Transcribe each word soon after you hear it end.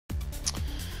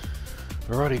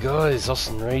Alrighty guys,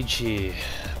 Austin Rage here,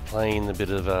 playing a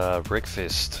bit of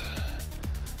Wreckfest.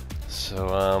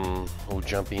 So we'll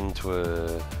jump into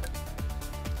a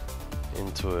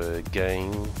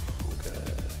game. We'll go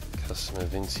custom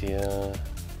events here,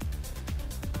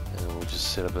 and we'll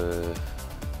just set up a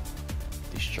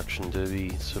destruction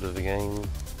derby sort of a game.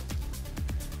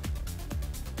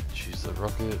 Choose the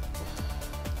rocket.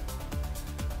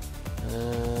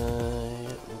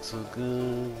 Yeah, looks all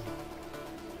good.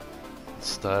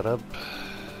 Start up.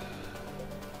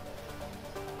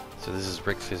 So this is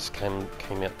Wreckfest, came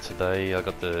out today. I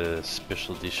got the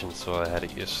special edition, so I had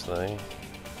it yesterday,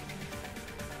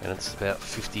 and it's about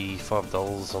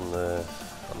 $55 on the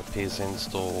PSN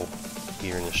store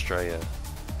here in Australia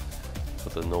for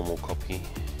the normal copy.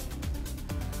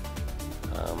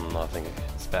 I think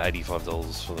it's about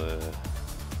 $85 for the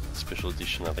special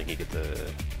edition. I think you get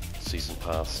the season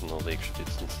pass and all the extra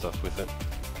bits and stuff with it.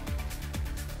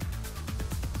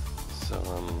 So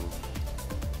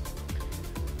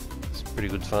it's pretty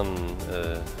good fun,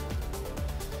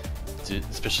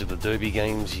 especially the derby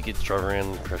games. You get to drive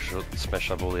around,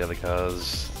 smash up all the other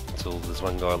cars until there's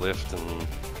one guy left, and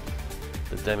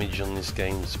the damage on this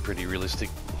game is pretty realistic.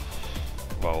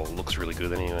 Well, it looks really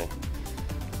good anyway.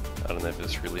 I don't know if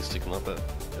it's realistic or not, but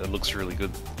it looks really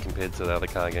good compared to the other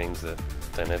car games that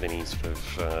don't have any sort of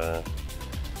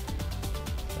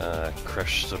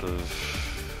crash sort of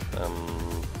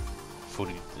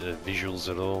visuals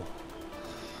at all.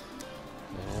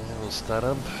 And we'll start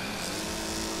up.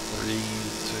 3, 2,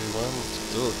 1,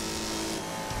 let's do it.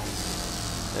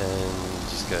 And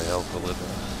just go alpha level.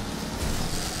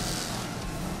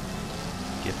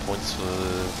 Get points for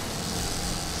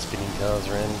spinning cars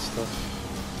around and stuff.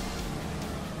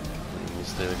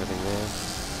 Just do everything there.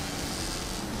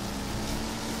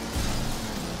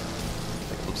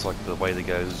 It looks like the way that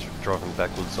goes driving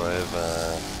backwards. I have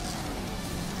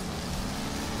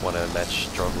won a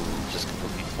match driving just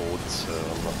completely forward, so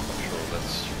I'm not quite sure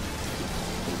that's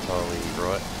entirely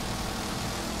right.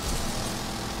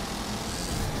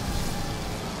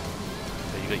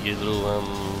 So you got your little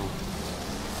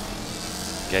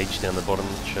gauge down the bottom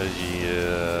that shows you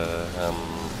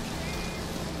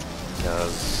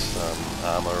car's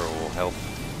armour or health.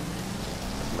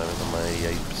 At the moment I'm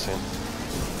 88%.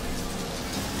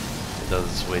 It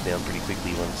does wear down pretty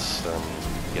quickly once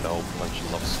get a whole bunch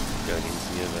of knocks going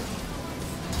into you, but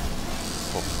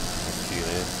a few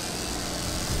there.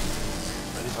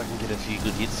 But if I can get a few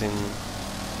good hits in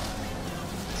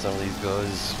some of these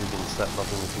guys, we can start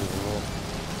knocking a few of them out.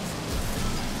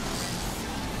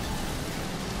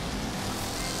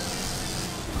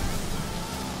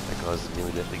 That guy's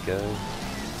nearly let me go.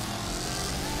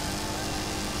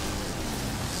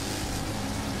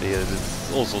 But yeah,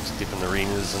 there's all sorts of different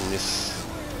arenas in this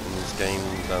game,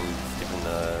 different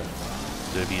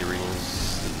derby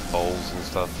arenas and bowls and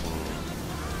stuff, and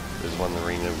there's one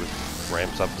arena with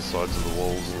ramps up the sides of the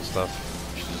walls and stuff,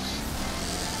 which is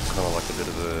kind of like a bit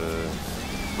of a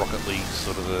Rocket League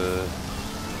sort of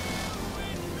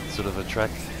a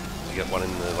track. You got one in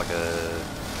the, like a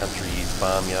country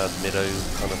farmyard meadow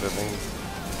kind of a thing.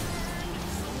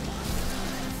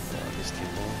 I missed him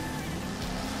there.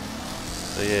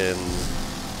 So yeah, and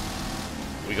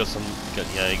we got some,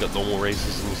 you got normal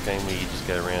races in this game where you just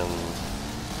go around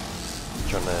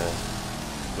trying to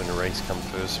win a race, come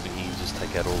first, but you just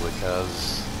take out all the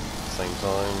cars at the same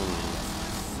time. And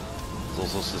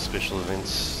there's all sorts of special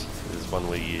events. There's one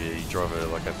where you drive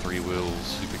like a 3-wheel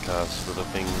supercar sort of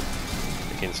thing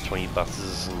against 20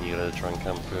 buses, and you gotta try and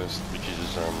come first, which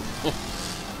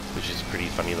is pretty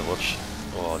funny to watch.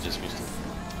 Oh, I just missed it.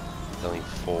 There's only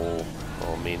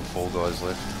me and 4 guys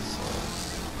left.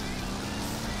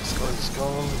 This guy's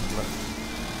gone. No.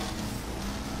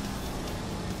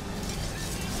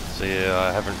 So yeah,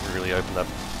 I haven't really opened up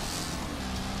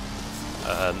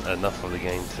enough of the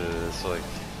game to sort of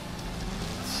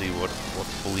see what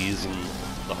fully is in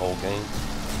the whole game.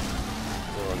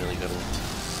 Oh, I nearly got it.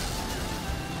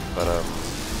 But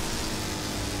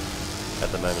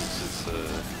at the moment it's a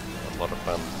lot of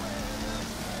fun.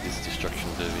 This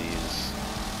destruction derby is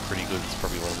pretty good. It's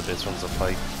probably one of the best ones I've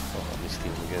played. Oh, I missed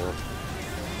him again.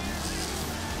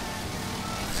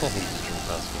 He just drove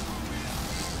past me.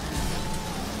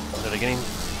 Did I get him?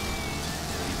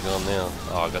 He's gone now.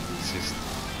 Oh, I got the assist.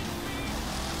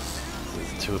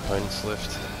 There's 2 opponents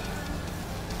left.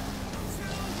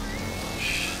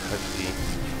 Hopefully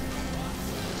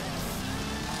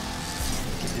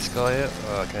get this guy out.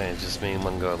 Oh, okay, it's just me and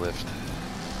 1 guy left.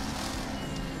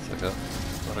 So I got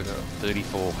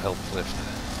 34 health left.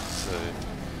 So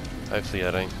hopefully I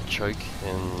don't choke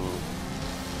and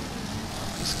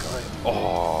this guy.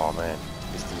 Oh man,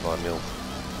 missed him by a mil.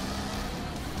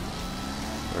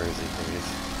 Where is he? There he is.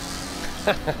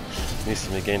 Missed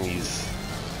him again, he's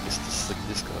Mr. Slick,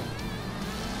 this guy.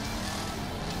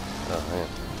 Oh man.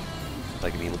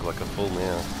 Making me look like a fool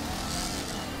now.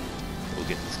 We'll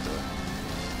get this guy.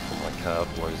 Before my car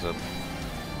blows up.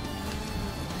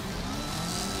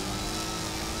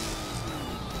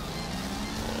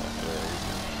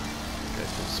 Go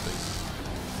full speed.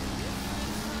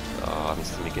 Oh, I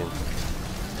missed him again.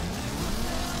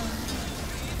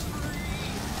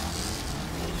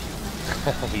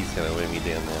 He's gonna wear me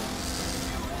down there.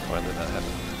 Why did that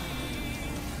happen?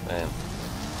 Man.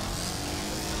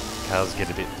 Cars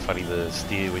get a bit funny to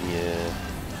steer when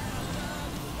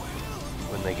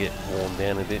they get worn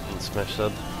down a bit and smashed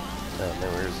up. Oh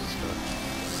man, where is this guy?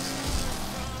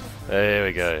 There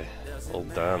we go. All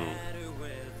done.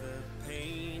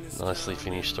 Nicely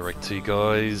finished. The Wreck 2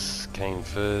 guys came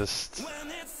first.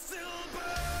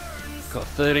 Got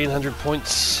 1300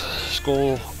 points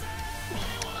score.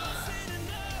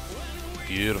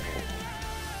 Beautiful.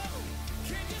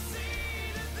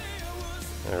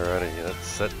 Alrighty,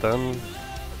 that's that done.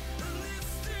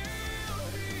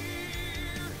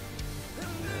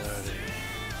 Alrighty.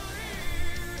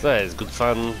 So it's good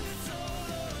fun.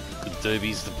 Good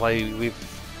derbies to play with.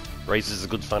 Races are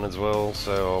good fun as well,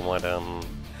 so I might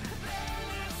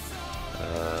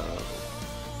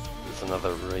there's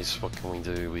another race. What can we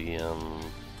do? We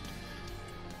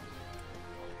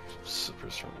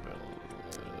press run button.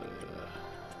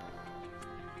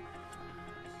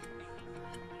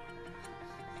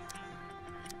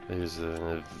 There's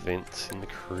an event in the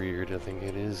career, I think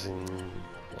it is, in,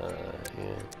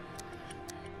 yeah.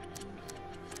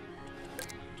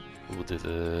 We'll do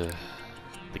the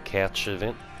couch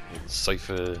event, the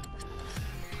sofa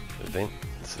event.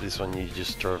 So this one you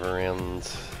just drive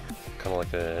around, kind of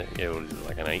like a, yeah,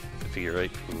 like an figure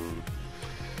eight, and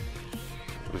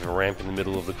with a ramp in the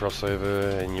middle of the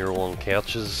crossover, and you're all on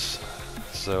couches.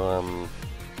 So,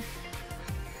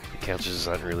 couches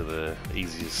aren't really the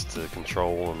easiest to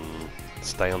control and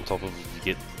stay on top of. You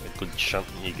get a good shunt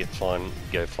and you get flying, you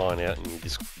go flying out and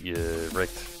you're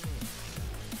wrecked.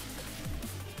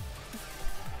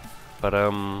 But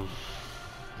if you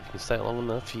can stay long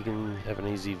enough, you can have an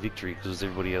easy victory because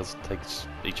everybody else takes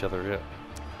each other out.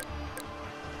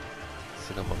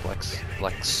 Set up my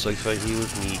black sofa here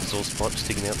with the exhaust pipe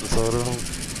sticking out the side of them.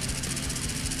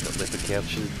 Got leopard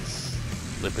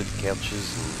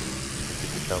couches and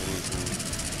covers and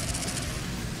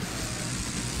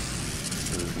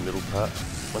the middle part.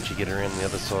 Once you get around the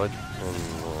other side,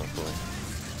 oh boy,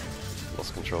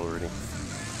 lost control already.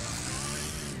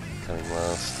 Coming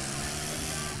last.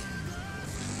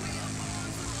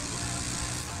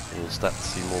 And we'll start to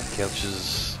see more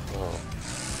couches. Oh.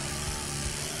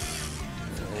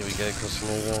 There we go, crossing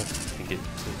over. Can get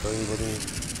everybody.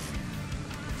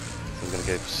 I'm going to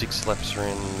go for 6 laps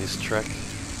around this track.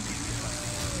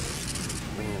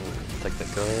 Take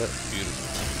that guy out. Beautiful.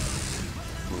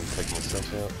 I'm going to take myself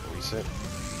out. Reset.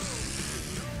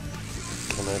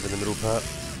 Come over the middle part.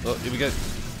 Oh, here we go.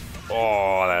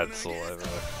 Oh, that's all over.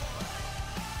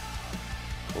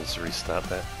 Let's restart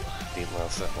that. Didn't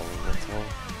last that long that time.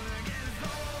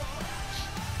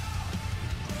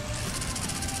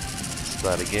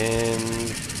 Start again.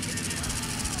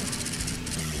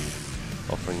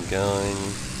 Off and going.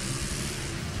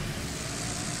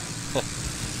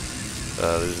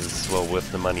 This is well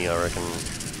worth the money, I reckon.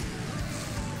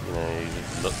 You know,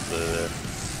 not the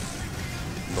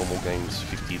normal game's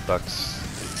 $50.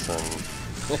 It's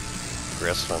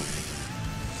grass fun.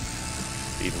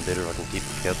 Even better if I can keep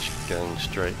the couch going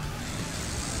straight.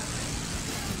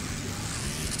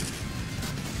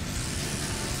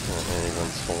 And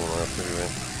everyone's falling off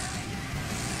everywhere.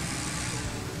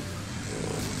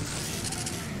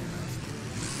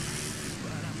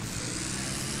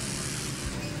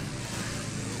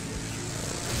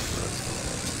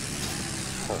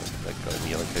 That guy in the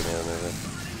yellow came out over.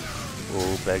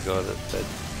 Oh, bad guy, that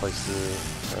place to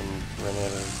run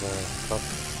out of puff.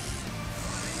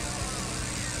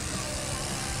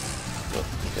 Got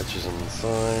catches on the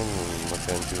sign, and not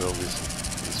going too well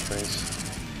this race.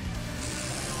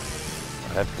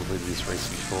 I have completed this race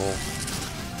before,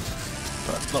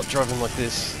 but not driving like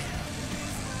this.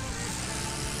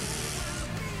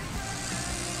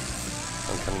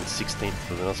 I'm coming 16th,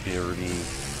 but there must be already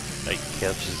 8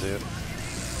 couches out.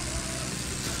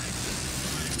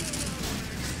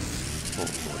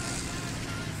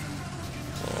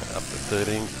 Up to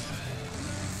 13th.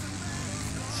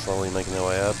 Slowly making our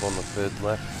way up on the 3rd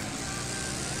lap.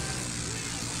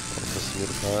 Across the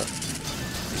middle part.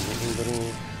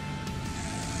 Anybody?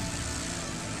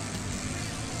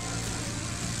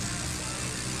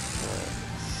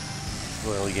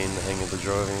 Slowly getting the hang of the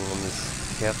driving on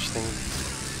this couch thing.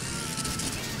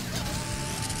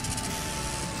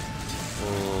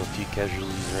 A few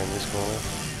casualties around this corner.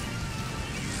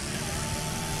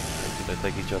 Did they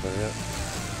take each other out?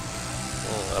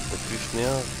 Up to 5th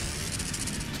now.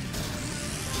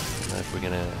 I don't know if we're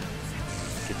gonna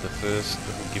get the first,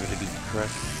 but we'll give it a good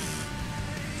crack.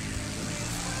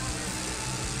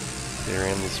 Get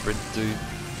around this red dude.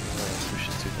 Push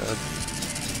it too hard.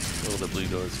 All the blue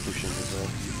guys pushing as well.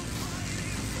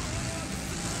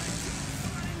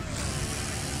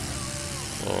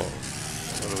 Oh,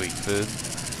 what are we, 3rd?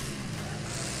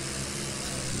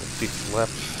 5th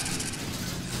lap.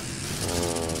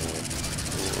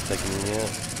 We're taking him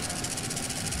out.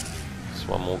 Just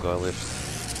one more guy left.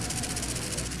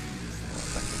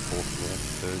 Back to 4th now,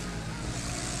 3rd.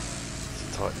 It's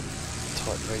a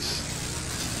tight race.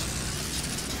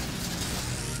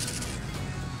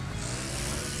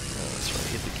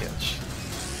 Hit the couch.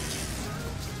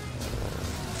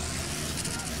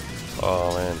 Oh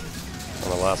man, on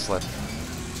the last lap,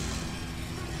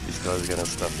 this guy's gonna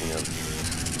stuff me up.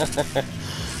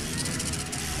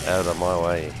 Out of my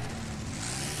way.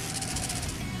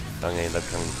 I'm gonna end up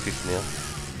coming 5th now.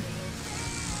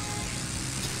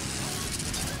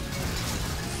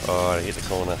 Oh, I hit the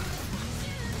corner.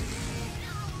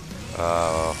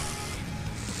 Oh.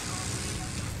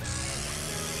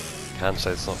 Can't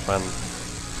say it's not fun.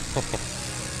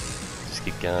 Just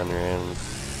keep going around.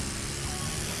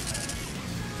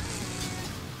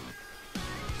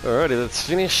 Alrighty, that's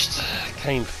finished.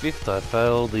 Came 5th. I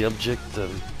failed the object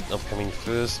of coming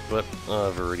 1st, but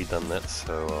I've already done that,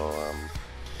 so I'll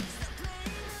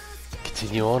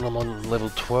continue on. I'm on level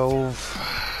 12.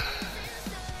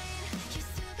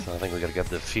 So I think we got to go up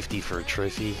to 50 for a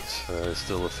trophy, so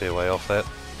still a fair way off that.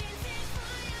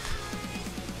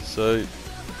 So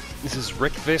this is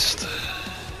Wreckfest,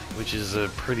 which is a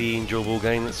pretty enjoyable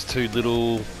game. It's 2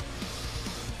 little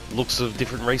looks of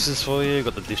different races for you. We've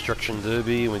got the Destruction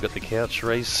Derby and we've got the Couch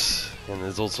Race, and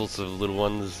there's all sorts of little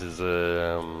ones. There's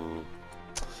a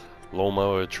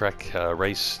lawnmower track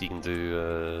race. You can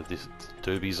do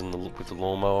derbies with the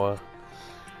lawnmower.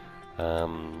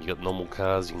 You got normal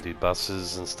cars. You can do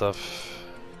buses and stuff.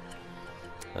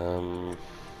 I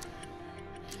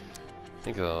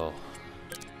think I'll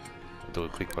do a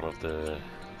quick one of the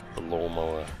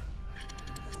lawnmower.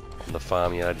 On the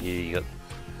farmyard here, you got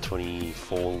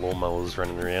 24 lawnmowers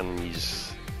running around, and you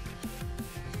just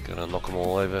gotta knock them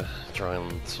all over, try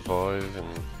and survive. And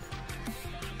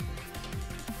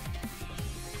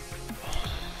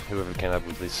whoever came up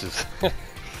with this is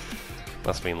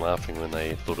must have been laughing when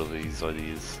they thought of these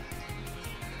ideas.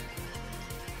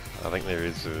 I think there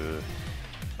is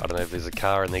I don't know if there's a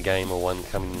car in the game or one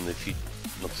coming in the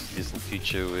not too distant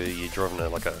future where you're driving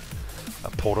like a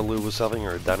Portaloo or something,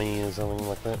 or a Dunny or something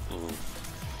like that.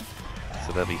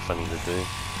 So that'd be funny to do.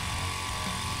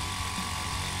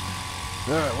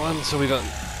 Alright, so we got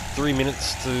 3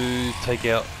 minutes to take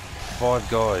out 5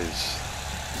 guys.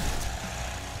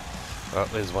 Oh,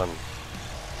 there's one.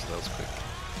 So that was quick.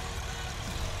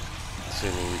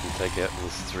 Assuming we can take out in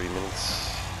this 3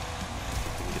 minutes.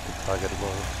 We can get the target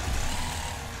along.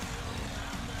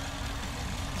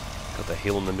 Got the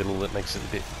hill in the middle that makes it a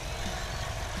bit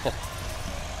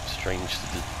strange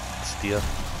to steer.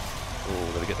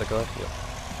 Oh, did I get that guy? Yep.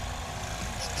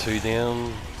 It's 2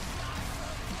 down.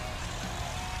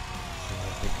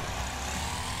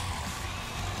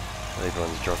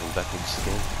 Everyone's driving backwards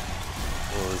again.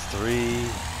 Oh, there's 3.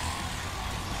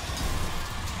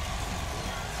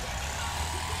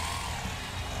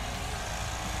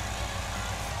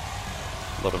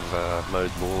 A lot of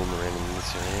mowed lawn around in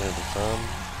this area of the farm.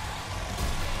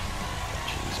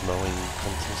 Choose mowing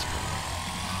contest.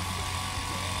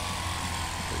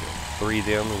 We got 3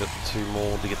 down, we got 2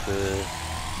 more to get the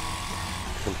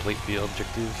complete the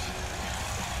objective.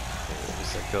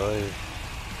 There's that guy.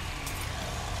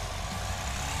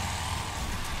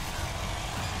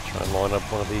 Try and line up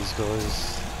one of these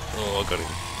guys. Oh, I got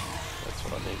him. That's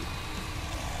what I needed.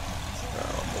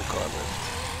 One more guy left.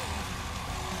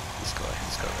 This guy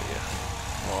right here.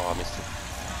 Oh, I missed him.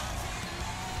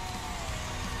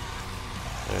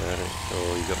 Alright.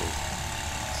 Oh, you got me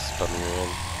spinning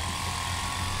around.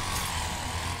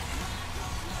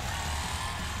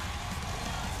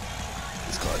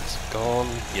 This guy's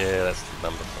gone. Yeah, that's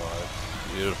number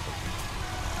 5. Beautiful.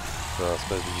 So I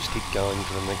suppose we just keep going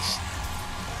for the next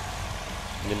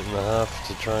minute and a half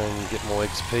to try and get more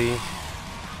XP.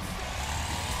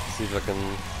 See if I can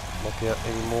knock out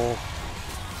any more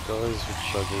guys, which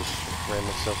I just ran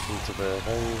myself into the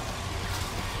hole.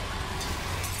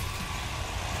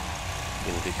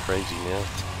 Getting a bit crazy now.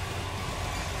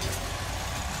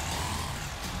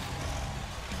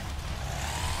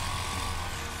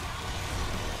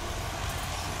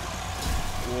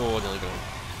 Oh, nearly got him.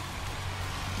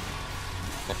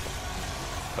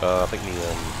 I think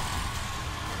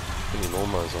the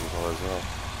lawnmower's on fire as well.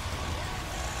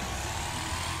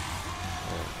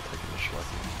 Taking a shot.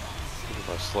 If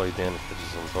I slow down, it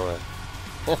catches on fire.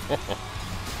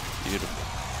 Beautiful.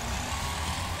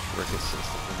 Record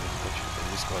system.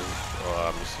 This guy. Oh,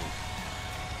 I'm missing.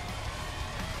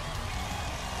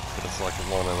 But it's like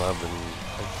lining up and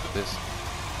hope for the best.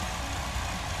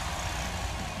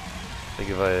 I think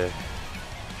if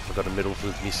I got a medal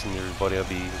for missing everybody, I'll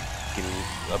be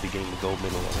getting the gold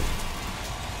medal, I think.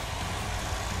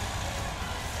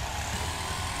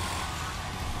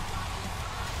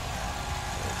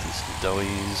 Some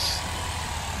doughies.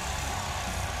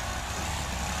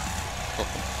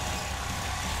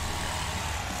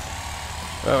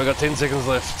 Well, we've got 10 seconds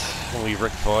left, and we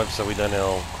wrecked 5, so we done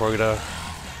our quota.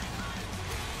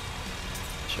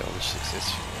 Challenge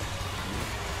successful.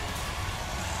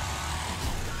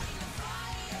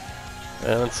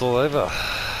 And it's all over.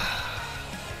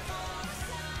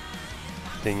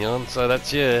 Pignon, so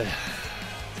that's, yeah.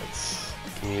 That's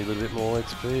giving you a little bit more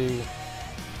XP.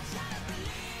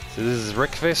 So this is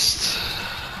Wreckfest.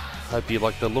 Hope you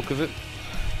like the look of it.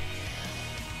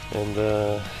 And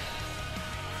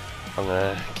I'm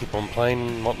gonna keep on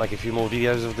playing, might make a few more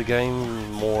videos of the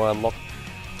game,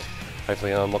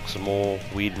 hopefully unlock some more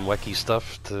weird and wacky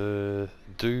stuff to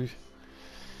do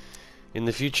in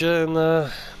the future. And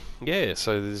yeah,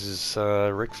 so this is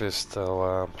Wreckfest.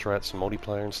 I'll try out some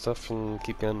multiplayer and stuff and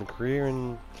keep going the career,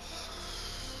 and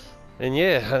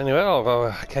yeah, anyway,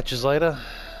 I'll catch you later.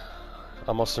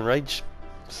 I'm Austin Rage.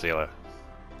 See you later.